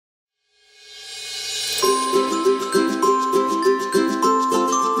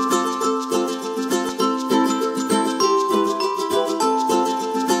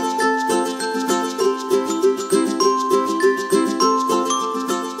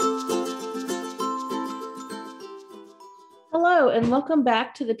and welcome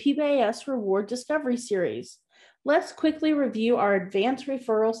back to the PBIS Reward Discovery Series. Let's quickly review our Advanced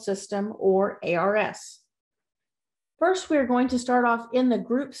Referral System, or ARS. First, we're going to start off in the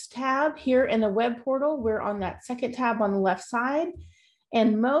Groups tab here in the web portal. We're on that second tab on the left side,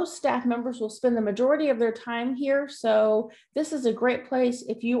 and most staff members will spend the majority of their time here. So this is a great place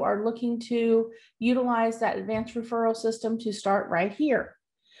if you are looking to utilize that Advanced Referral System to start right here.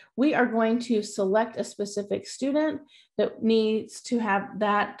 We are going to select a specific student that needs to have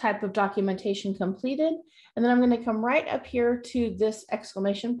that type of documentation completed. And then I'm going to come right up here to this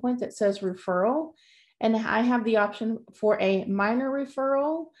exclamation point that says referral. And I have the option for a minor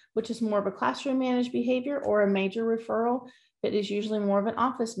referral, which is more of a classroom managed behavior, or a major referral that is usually more of an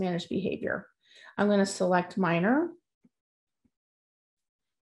office managed behavior. I'm going to select minor.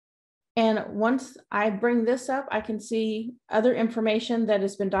 And once I bring this up, I can see other information that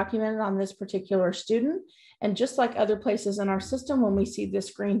has been documented on this particular student. And just like other places in our system, when we see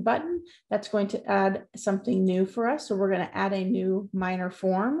this green button, that's going to add something new for us. So we're going to add a new minor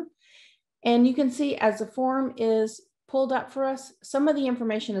form. And you can see as the form is pulled up for us, some of the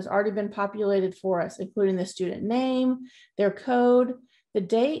information has already been populated for us, including the student name, their code. The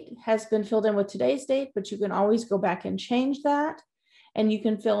date has been filled in with today's date, but you can always go back and change that. And you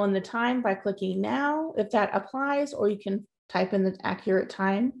can fill in the time by clicking now, if that applies, or you can type in the accurate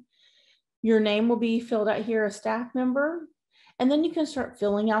time. Your name will be filled out here, a staff member, and then you can start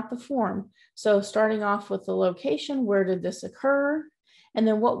filling out the form. So starting off with the location, where did this occur? And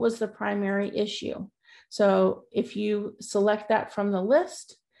then what was the primary issue? So if you select that from the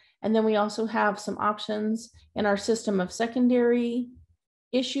list, and then we also have some options in our system of secondary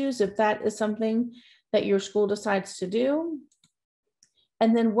issues, if that is something that your school decides to do.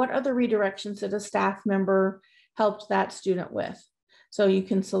 And then what other redirections that a staff member helped that student with? So you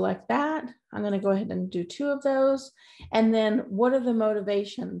can select that. I'm going to go ahead and do 2 of those. And then what are the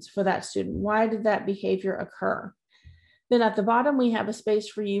motivations for that student? Why did that behavior occur? Then at the bottom, we have a space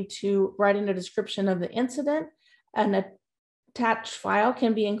for you to write in a description of the incident. An attached file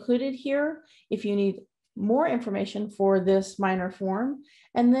can be included here if you need more information for this minor form.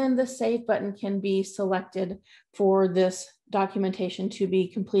 And then the save button can be selected for this documentation to be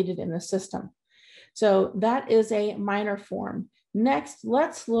completed in the system. So that is a minor form. Next,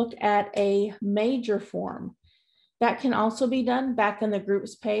 let's look at a major form. That can also be done back in the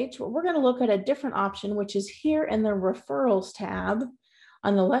groups page, but we're going to look at a different option, which is here in the referrals tab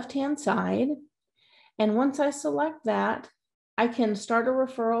on the left-hand side. And once I select that, I can start a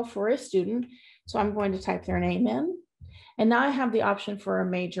referral for a student. So I'm going to type their name in. And now I have the option for a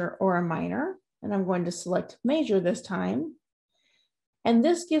major or a minor, and I'm going to select major this time. And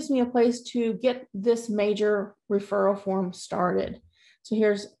this gives me a place to get this major referral form started. So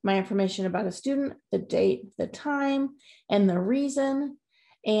here's my information about a student, the date, the time, and the reason.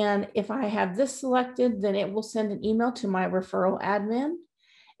 And if I have this selected, then it will send an email to my referral admin.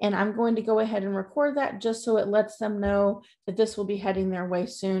 And I'm going to go ahead and record that just so it lets them know that this will be heading their way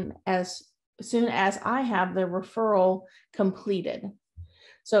soon as I have the referral completed.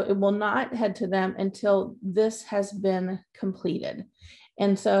 So it will not head to them until this has been completed.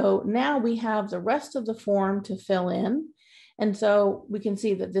 And so now we have the rest of the form to fill in. And so we can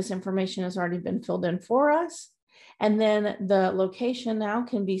see that this information has already been filled in for us. And then the location now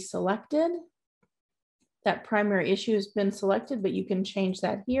can be selected. That primary issue has been selected, but you can change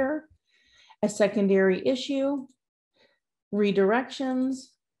that here. A secondary issue, redirections,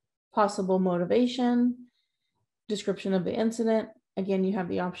 possible motivation, description of the incident. Again, you have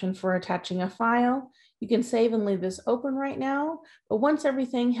the option for attaching a file. You can save and leave this open right now, but once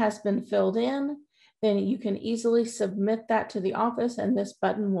everything has been filled in, then you can easily submit that to the office and this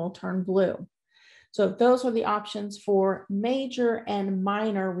button will turn blue. So those are the options for major and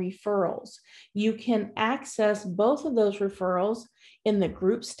minor referrals. You can access both of those referrals in the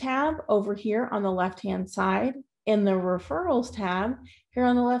Groups tab over here on the left-hand side, in the Referrals tab here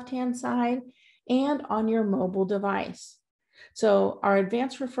on the left-hand side, and on your mobile device. So our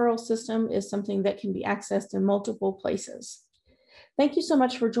Advanced Referral System is something that can be accessed in multiple places. Thank you so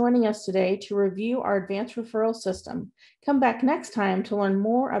much for joining us today to review our Advanced Referral System. Come back next time to learn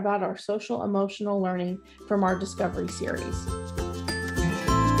more about our social emotional learning from our Discovery series.